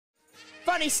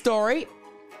funny story.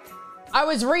 I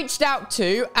was reached out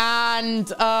to, and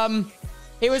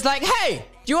he was like, hey,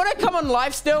 do you want to come on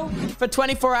LifeSteal for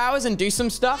 24 hours and do some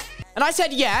stuff? And I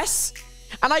said yes.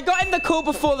 And I got in the call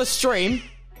before the stream,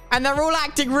 and they're all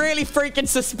acting really freaking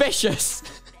suspicious.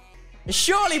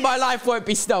 Surely my life won't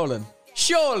be stolen.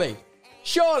 Surely.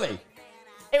 Surely.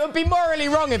 It would be morally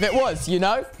wrong if it was, you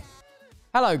know?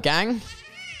 Hello, gang.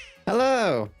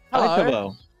 Hello. Hello. Hi,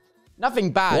 Tubbo.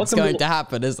 Nothing bad's going to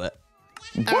happen, is it?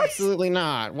 Absolutely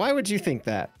not. Why would you think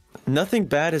that? Nothing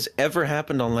bad has ever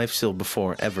happened on LifeSteal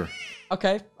before, ever.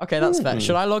 Okay, that's fair.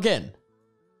 Should I log in?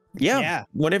 Yeah.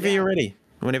 Whenever you're ready.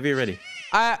 Whenever you're ready.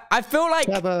 I feel like...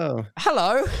 Tubbo.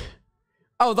 Hello?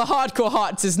 Oh, the hardcore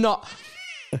hearts is not...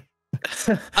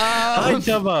 Hi,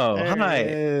 Tubbo. Hi.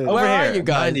 Over Where here. are you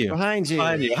guys? Behind you.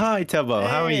 Behind you. Hi, Tubbo.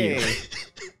 How are you?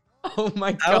 Oh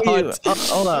my How god. are you? Oh,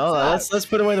 hold on. Let's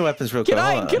put away the weapons real quick.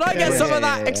 Can I get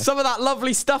some of that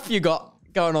lovely stuff you got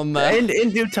going on there? In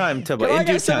due time, Tubbo. Can I In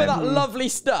due get some time. of that lovely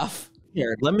stuff?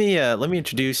 Here, let me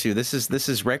introduce you. This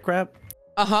is Rec Rap.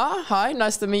 Hi,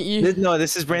 nice to meet you. No,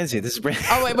 this is Branzy. This is Branzy.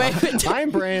 Oh wait.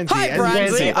 I'm Branzy. Hi,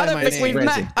 Branzy. I don't think we've Branzy.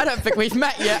 met. I don't think we've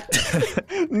met yet.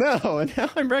 No, and now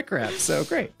I'm Rec Rap, so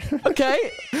great.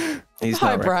 Okay. He's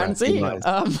Hi, not Rec Rap. He Branzy.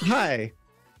 lies. Hi.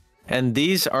 And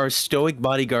these are Stoic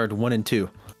Bodyguard 1 and 2.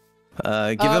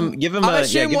 Give him I a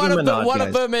assume give one him a of nod, one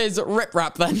of guys. them is Rip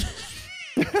Rap then.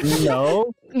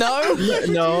 No. No.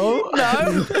 No.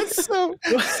 No. That's so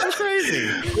crazy.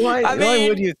 Why mean-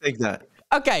 would you think that?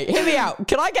 Okay, hear me out.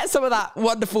 Can I get some of that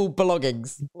wonderful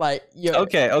belongings? Like,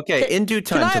 Okay. In due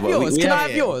time. Can I have Tubbo. yours? Can I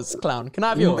have yours, clown? Can I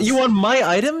have yours? You want my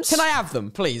items? Can I have them,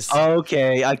 please?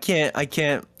 Okay, I can't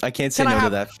say no to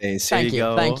that face. Here Thank you you,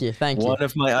 go. thank you, thank you. One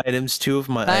of my items, 2 of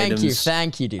my Thank items. you,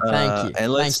 thank you, dude. Thank you.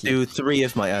 And let's thank you. do 3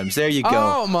 of my items. There you go.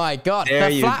 Oh my god, There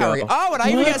the you flattery. go. Oh, and I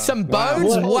even get some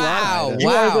bones. Wow, You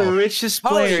wow. are the richest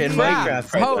player Holy in crap.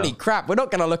 Minecraft right Holy now. crap. We're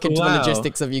not going to look into the Wow.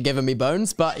 logistics of you giving me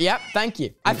bones, but yep, thank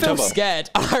you. I feel Tubbo. scared,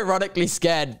 ironically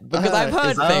scared, because I've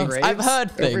heard is there things. graves I've heard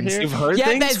over things. here? You've heard Yeah,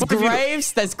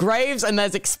 things? there's graves, and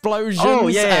there's explosions. Oh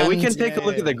yeah, we and- can take a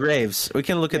look at the graves. We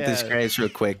can look at these Yeah. graves real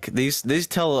quick. These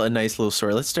tell a nice little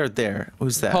story. Let's start there.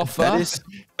 Who's that? Puffer. That is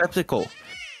Spectacle.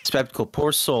 Spectacle,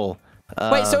 poor soul.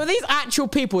 Wait, so are these actual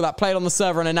people that played on the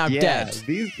server and are now Yeah, dead?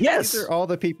 Yes. these are all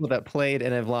the people that played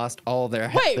and have lost all their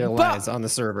Wait, but- lives on the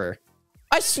server.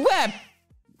 I swear,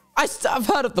 I've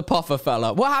heard of the Puffer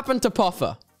fella. What happened to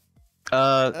Puffer?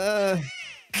 I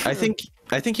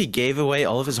think he gave away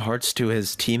all of his hearts to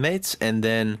his teammates, and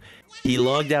then he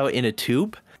logged out in a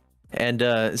tube, and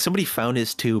somebody found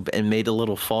his tube and made a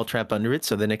little fall trap under it.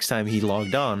 So the next time he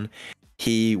logged on,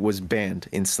 he was banned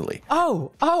instantly.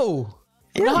 Oh,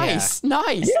 nice.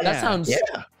 That sounds.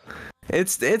 Yeah,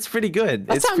 it's pretty good.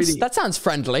 That sounds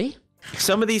friendly.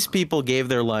 Some of these people gave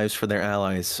their lives for their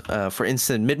allies. For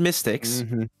instance, Mystics.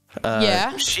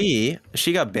 Yeah. She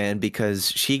got banned because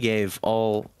she gave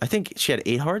all. I think she had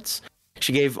 8 hearts.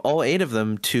 She gave all 8 of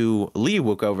them to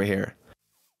Leawook over here.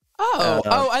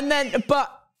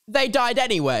 But they died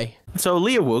anyway. So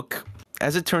Leawook,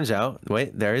 as it turns out,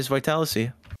 wait, there is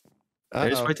Vitality.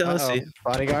 There's Vitality.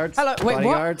 Bodyguards. Hello, wait,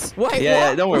 Bodyguards. what? Wait, Yeah,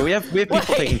 what? don't worry. We have people Wait,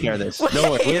 taking care of this. Don't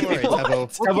worry. We have Don't worry, people.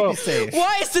 Tubbo. We'll keep you safe.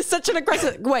 Why is this such an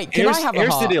aggressive? Wait, can Here's- I have a here's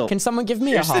the heart? deal. Can someone give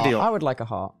me Here's a the heart? deal. I would like a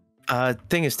heart.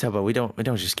 Thing is, Tubbo, we don't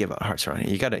just give out hearts around here.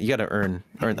 You gotta earn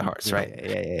the hearts, right?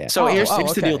 Yeah. So here's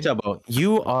the deal, okay. Tubbo.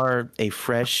 You are a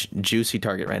fresh, juicy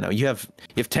target right now. You have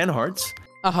 10 hearts.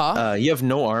 You have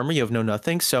no armor. You have no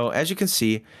nothing. So as you can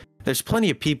see, there's plenty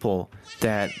of people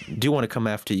that do want to come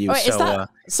after you. Wait,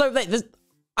 So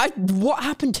what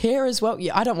happened here as well?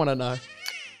 Yeah, I don't want to know.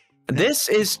 this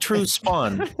is true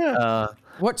spawn.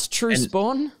 What's true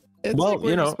spawn? It's Well, like where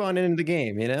you know. spawn in the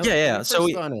game, you know? Yeah. When you So first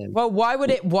we- spawn in. Well,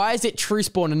 why is it true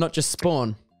spawn and not just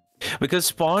spawn? Because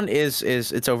spawn is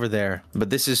it's over there, but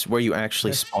this is where you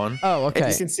actually spawn. Oh, okay.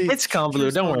 You can see It's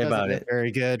convoluted, don't True worry Spawn about doesn't it. look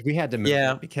Very good. We had to move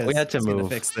Yeah, it because we had to it's gonna move.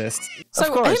 fix this. So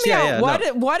Of course, hear me yeah, out.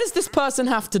 yeah, Why does this person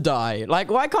have to die? Like,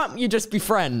 why can't you just be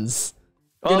friends?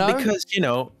 Well, know? because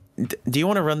do you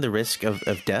want to run the risk of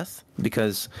death?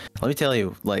 Because let me tell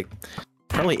you, like,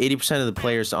 probably 80% of the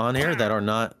players on here that are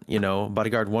not,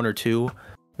 bodyguard 1 or 2,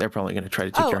 they're probably going to try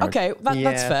to take Oh, your heart. okay.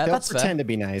 That's fair. They'll That's pretend fair. to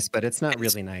be nice, but it's not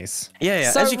really nice.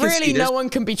 Yeah. So As you can really, see, no one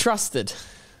can be trusted.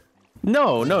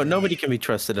 No, nobody can be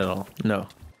trusted at all. No.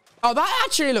 Oh, that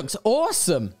actually looks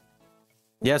awesome.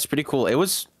 Yeah, it's pretty cool. It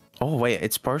was. Oh wait,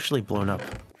 it's partially blown up.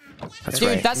 That's Dude,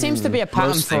 right. that seems to be a pattern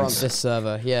Most for on things. this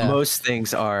server. Yeah. Most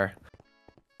things are.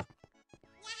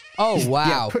 Oh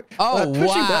wow! pushing Oh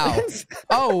wow! buttons.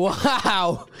 Oh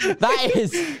wow!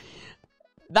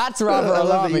 That's rather I love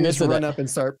that alarming, you just isn't run it? up and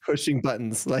start pushing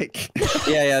buttons like.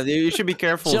 Yeah, you should be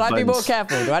careful. Should with I be more buttons.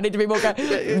 careful? Do I need to be more careful?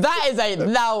 That is a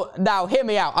now. Hear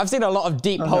me out. I've seen a lot of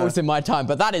deep holes in my time,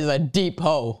 but that is a deep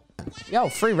hole. Yo,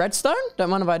 free redstone? Don't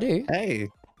mind if I do. Hey.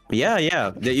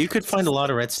 Yeah. You could find a lot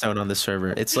of redstone on the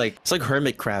server. It's like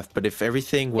Hermitcraft, but if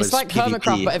everything was It's like PvP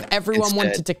Hermitcraft, but if everyone instead.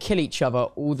 wanted to kill each other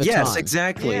all the time. Yes,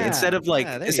 exactly. Yeah. Instead of like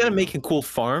there instead you of go. making cool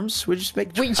farms, we just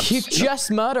make traps. You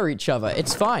just murder each other.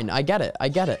 It's fine. I get it.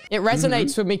 It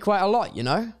resonates with me quite a lot, you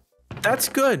know? That's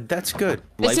good. That's good.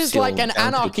 This is LifeSteal like an down to the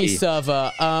anarchy T.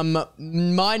 server,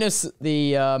 minus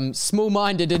the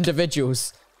small-minded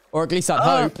individuals. Or at least I'd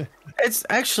hope. It's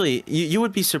actually you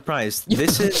would be surprised.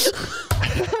 This is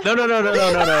no. Okay,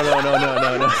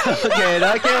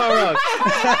 that came out wrong.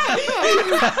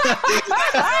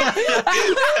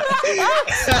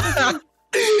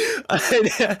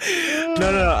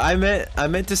 No. I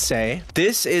meant to say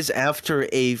this is after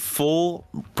a full,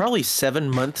 probably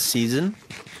 7-month season.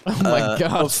 Oh my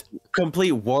god. Of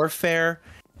complete warfare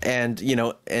and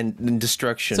and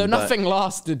destruction. So but- nothing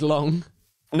lasted long.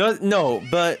 No,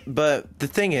 but the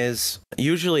thing is,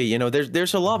 usually,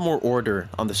 there's a lot more order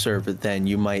on the server than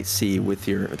you might see with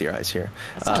your eyes here.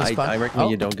 sounds fun. I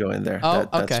recommend you don't go in there. Oh,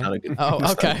 That's okay. not a good.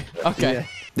 Oh, okay. Okay. Yeah.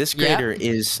 This Yeah. crater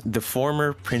is the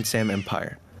former Prince Sam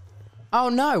Empire. Oh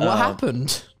no, what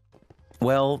happened?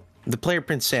 Well, the player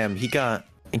Prince Sam, he got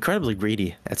incredibly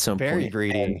greedy at some point. Very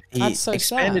greedy. and He That's so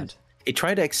sad. He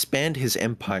tried to expand his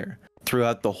empire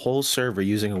throughout the whole server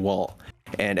using a wall.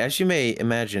 And as you may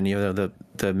imagine,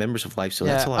 the members of LifeSteal,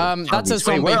 that's a lot. Of that's a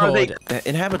zombies. Wait, zombie where are they? horde. The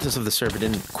inhabitants of the server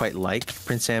didn't quite like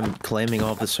Prince Sam claiming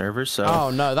all of the servers, so Oh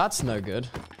no, that's no good.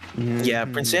 yeah,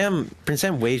 Prince Sam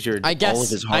wagered I all of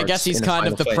his hearts. I guess he's in a kind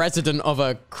final of the fight. president of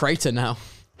a crater now.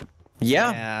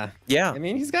 Yeah, I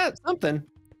mean, he's got something.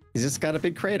 He's just got a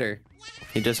big crater.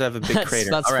 he does have a big crater.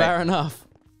 That's all right, fair enough.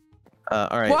 all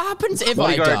right. What happens if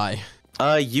Bodyguard. I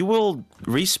die? You will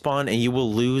respawn and you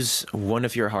will lose one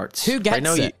of your hearts. Who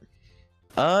gets it?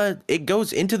 It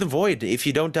goes into the void. If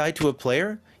you don't die to a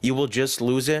player, you will just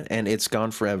lose it and it's gone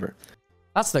forever.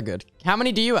 That's no good. How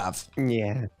many do you have?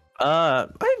 Yeah.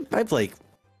 I've like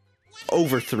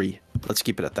over 3. Let's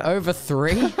keep it at that. Over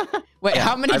 3? Wait,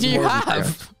 how many I've do you more than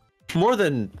have? More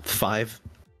than 5.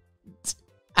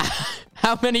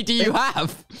 How many do you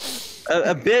have?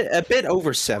 A bit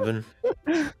over 7.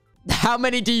 How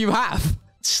many do you have?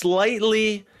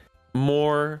 Slightly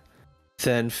more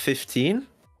than 15.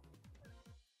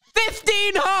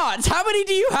 15 hearts! How many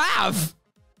do you have?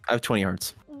 I have 20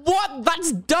 hearts. What?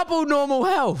 That's double normal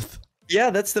health. Yeah,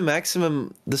 that's the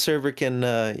maximum the server can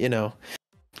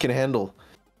can handle.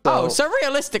 Oh, so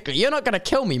realistically, you're not gonna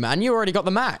kill me, man. You already got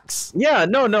the max. Yeah,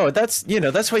 no, that's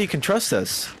that's why you can trust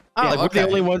us. Oh, Like, we're okay. the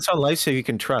only ones on LifeSteal you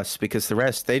can trust, because the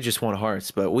rest, they just want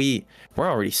hearts, but we're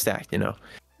already stacked,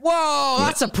 Whoa,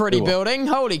 that's a pretty cool. building.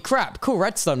 Holy crap. Cool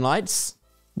redstone lights.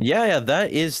 Yeah,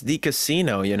 that is the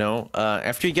casino,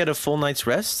 after you get a full night's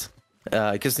rest,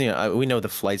 because we know the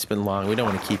flight's been long. We don't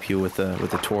want to keep you with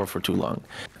a tour for too long.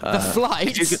 The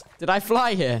flights? Did I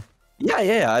fly here?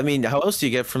 Yeah. I mean, how else do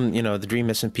you get from the Dream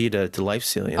SMP to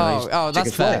LifeSteal? Oh,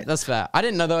 that's fair. That's fair. I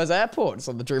didn't know there was airports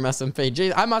on the Dream SMP.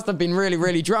 Jeez, I must have been really,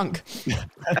 really drunk.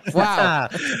 Wow.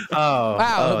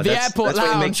 Wow. The airport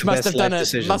lounge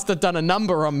must have done a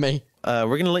number on me.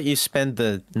 We're gonna let you spend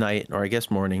the night, or I guess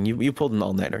morning. You pulled an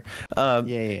all-nighter. Yeah.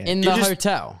 In the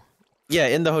hotel. Yeah,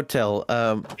 in the hotel.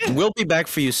 We'll be back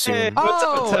for you soon. Hey, what's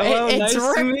up, Tubbo? It's Nice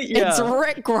to Rick. meet ya. It's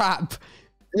Rick Rap.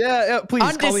 Yeah, please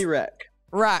I'm call just- me Rack.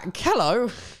 Rack, hello.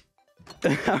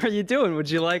 How are you doing? Would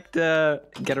you like to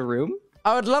get a room?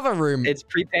 I would love a room. It's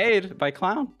prepaid by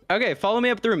Clown. Okay, follow me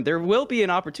up the room. There will be an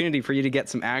opportunity for you to get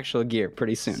some actual gear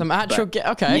pretty soon. Some actual but gear.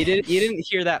 Okay. You didn't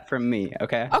hear that from me,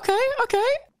 okay? Okay.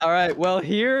 All right, well,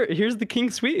 here's the king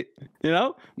suite.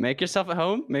 Make yourself at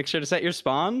home. Make sure to set your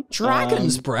spawn.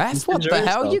 Dragon's breath? What enjoy the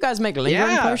hell? yourself. You guys make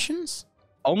lingering Yeah. potions?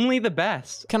 Only the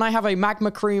best. Can I have a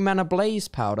magma cream and a blaze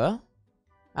powder?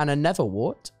 And a nether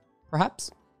wart,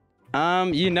 perhaps?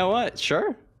 You know what?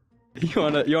 Sure. You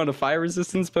want a fire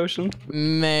resistance potion?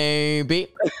 Maybe.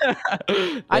 I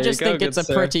There just you go, think it's a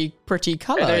good pretty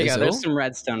color. There you is go. There's all. some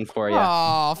redstone for you.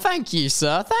 Oh, thank you,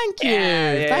 sir. Thank you.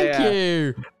 Yeah, Thank yeah.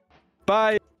 you.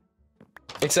 Bye.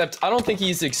 Except I don't think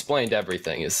he's explained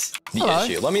everything is the Hello.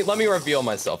 issue. Let me reveal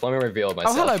myself. Oh,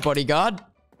 hello, bodyguard.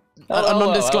 Hello, An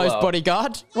undisclosed hello.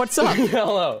 bodyguard. What's up?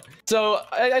 Hello. So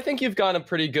I think you've gotten a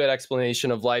pretty good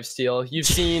explanation of LifeSteal. You've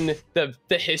seen the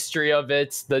history of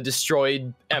it, the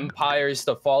destroyed empires,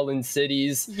 the fallen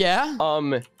cities. Yeah.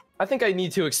 I think I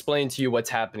need to explain to you what's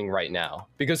happening right now,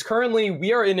 because currently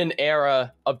we are in an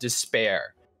era of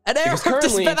despair. An era because of currently-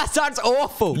 despair. That sounds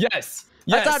awful. Yes,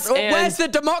 Yes, Where's the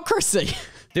democracy?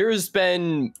 There's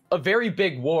been a very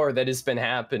big war that has been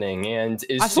happening, and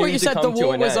is I thought you said the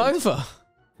war was over.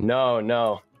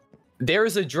 No.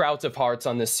 There's a drought of hearts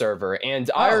on this server, and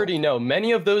I already know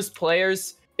many of those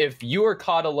players, if you were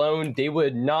caught alone, they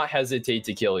would not hesitate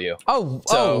to kill you.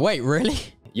 Oh, wait, really?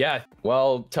 Yeah,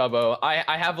 well, Tubbo,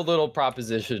 I have a little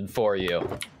proposition for you.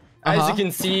 As you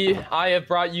can see, I have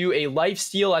brought you a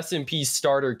LifeSteal SMP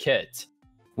starter kit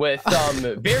with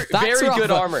very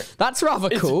good armor. That's rather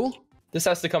cool. This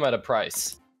has to come at a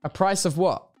price. A price of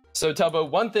what? So, Tubbo,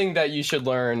 one thing that you should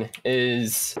learn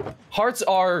is hearts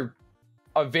are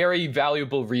a very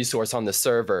valuable resource on the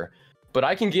server, but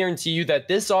I can guarantee you that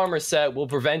this armor set will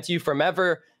prevent you from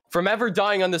ever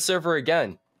dying on the server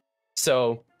again.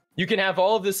 So you can have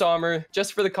all of this armor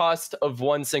just for the cost of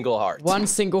one single heart. One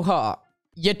single heart.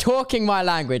 You're talking my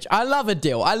language. I love a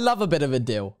deal. I love a bit of a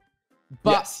deal.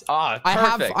 But yes.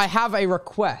 Perfect. I have a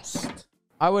request.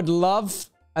 I would love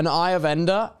an Eye of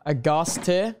Ender, a gas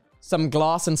tier, some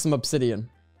glass, and some obsidian.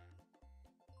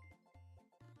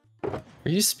 Are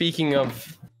you speaking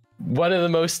of one of the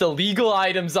most illegal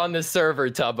items on the server,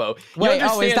 Tubbo? Wait,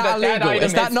 is that illegal?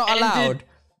 Is that not allowed?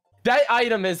 That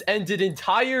item has ended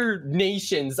entire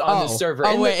nations on the server.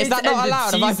 Oh, wait, is that not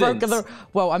allowed? Have I broken the...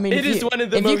 Well, I mean, it is one of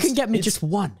the if most... you can get me just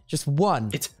one,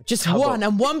 Tubbo, one,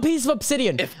 and one piece of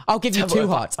obsidian, I'll give you 2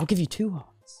 hearts. I'll give you 2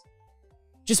 hearts.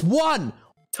 Just one.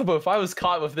 Tubbo, if I was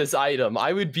caught with this item,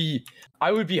 I would be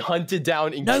hunted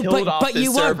down and killed off the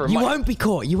server. You won't be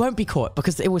caught. You won't be caught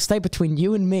because it will stay between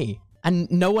you and me,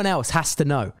 and no one else has to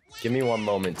know. Give me one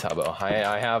moment, Tubbo.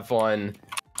 I have one.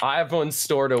 I have one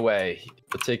stored away.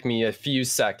 It'll take me a few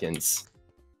seconds.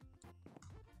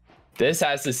 This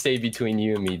has to stay between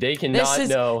you and me. They cannot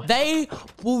know. They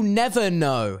will never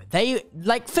know.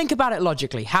 Think about it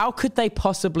logically. How could they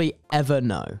possibly ever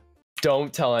know?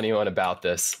 Don't tell anyone about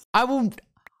this. I will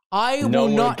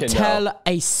not tell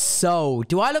a soul.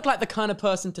 Do I look like the kind of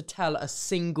person to tell a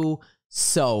single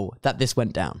soul that this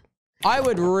went down? I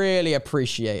would really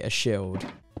appreciate a shield.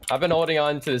 I've been holding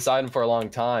on to this item for a long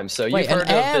time. So you've heard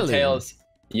of the tales.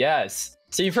 Yes.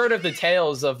 So you've heard of the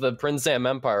tales of the Prince Sam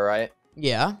Empire, right?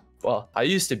 Yeah. Well, I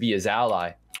used to be his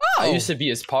ally. Oh. I used to be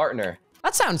his partner.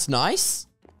 That sounds nice.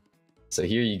 So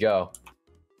here you go.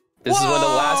 This is one of the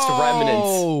last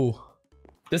remnants.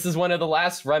 This is one of the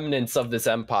last remnants of this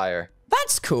empire.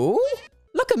 That's cool.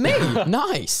 Look at me.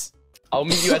 Nice. I'll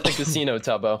meet you at the casino,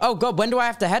 Tubbo. Oh god, when do I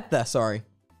have to head there? Sorry.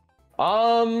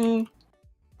 Hold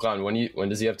on, when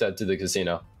does he have to head to the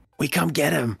casino? We come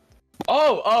get him.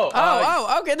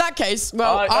 Okay. In that case,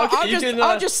 well,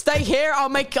 I'll just stay here. I'll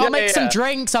make some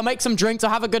drinks. I'll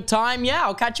have a good time. Yeah,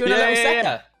 I'll catch you in a little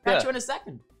second. Catch you in a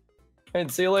second.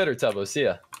 And see you later, Tubbo. See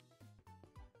ya.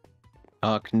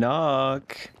 Knock,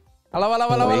 knock. Hello.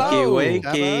 Wakey,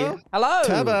 wakey. Hello.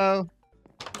 Tubbo.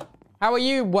 How are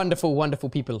you, wonderful, wonderful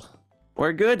people?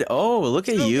 We're good. Oh, look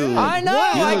at you. I know.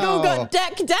 Wow. I got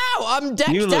decked out. I'm decked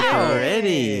You look out.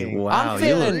 ready. Wow. I'm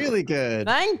feeling really good.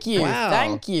 Thank you. Wow.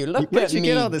 Thank you. Look Where'd at you me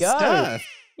get all this go. stuff?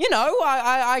 You know,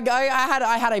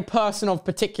 I had a person of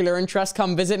particular interest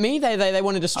come visit me. They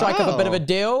wanted to strike up a bit of a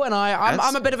deal, and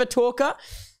I'm a bit of a talker.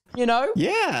 You know?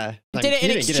 Yeah. Like, Did it in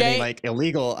you didn't get exchange? any like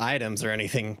illegal items or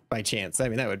anything by chance. I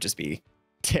mean, that would just be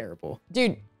terrible.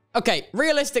 Dude, okay,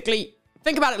 realistically,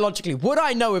 think about it logically. Would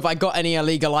I know if I got any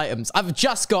illegal items? I've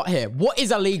just got here. What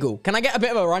is illegal? Can I get a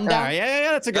bit of a rundown?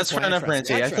 Yeah, that's a good That's point. fair enough,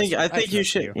 Rancy. I think you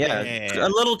should. Yeah, a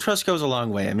little trust goes a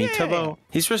long way. I mean, Tubbo,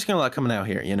 he's risking a lot coming out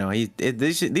here. You know,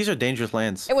 these are dangerous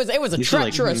lands. It was a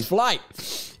treacherous flight.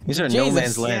 These are no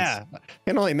man's lands. Yeah, I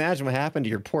can only imagine what happened to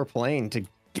your poor plane to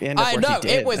end up I where know he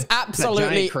did. it was That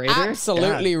giant crater?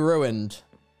 absolutely ruined.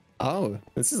 Oh,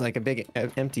 this is like a big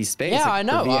empty space. Yeah, like, I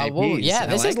know. for Well, VIPs. yeah,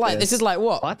 this is like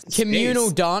what? Lots of Communal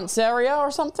space. dance area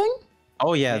or something?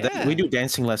 Oh yeah, we do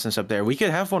dancing lessons up there. We could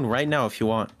have one right now if you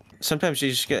want. Sometimes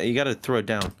you gotta throw it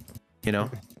down. You know,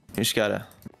 you just gotta.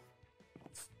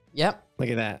 Yep. Look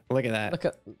at that. Look at that.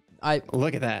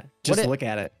 Look at that. Just look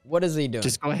at it. What is he doing?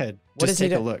 Just go ahead. What Just is he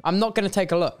take a doing? look. I'm not gonna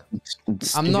take a look.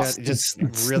 I'm not. Just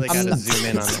really gotta zoom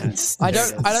in on that.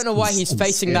 I don't know why he's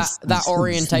facing that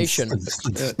orientation.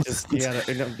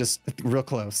 Just real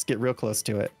close. Get real close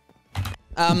to it.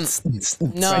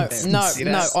 No.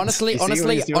 Honestly,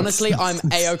 I'm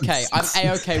a-okay. I'm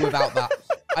a-okay without that.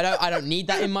 I don't need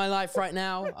that in my life right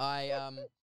now.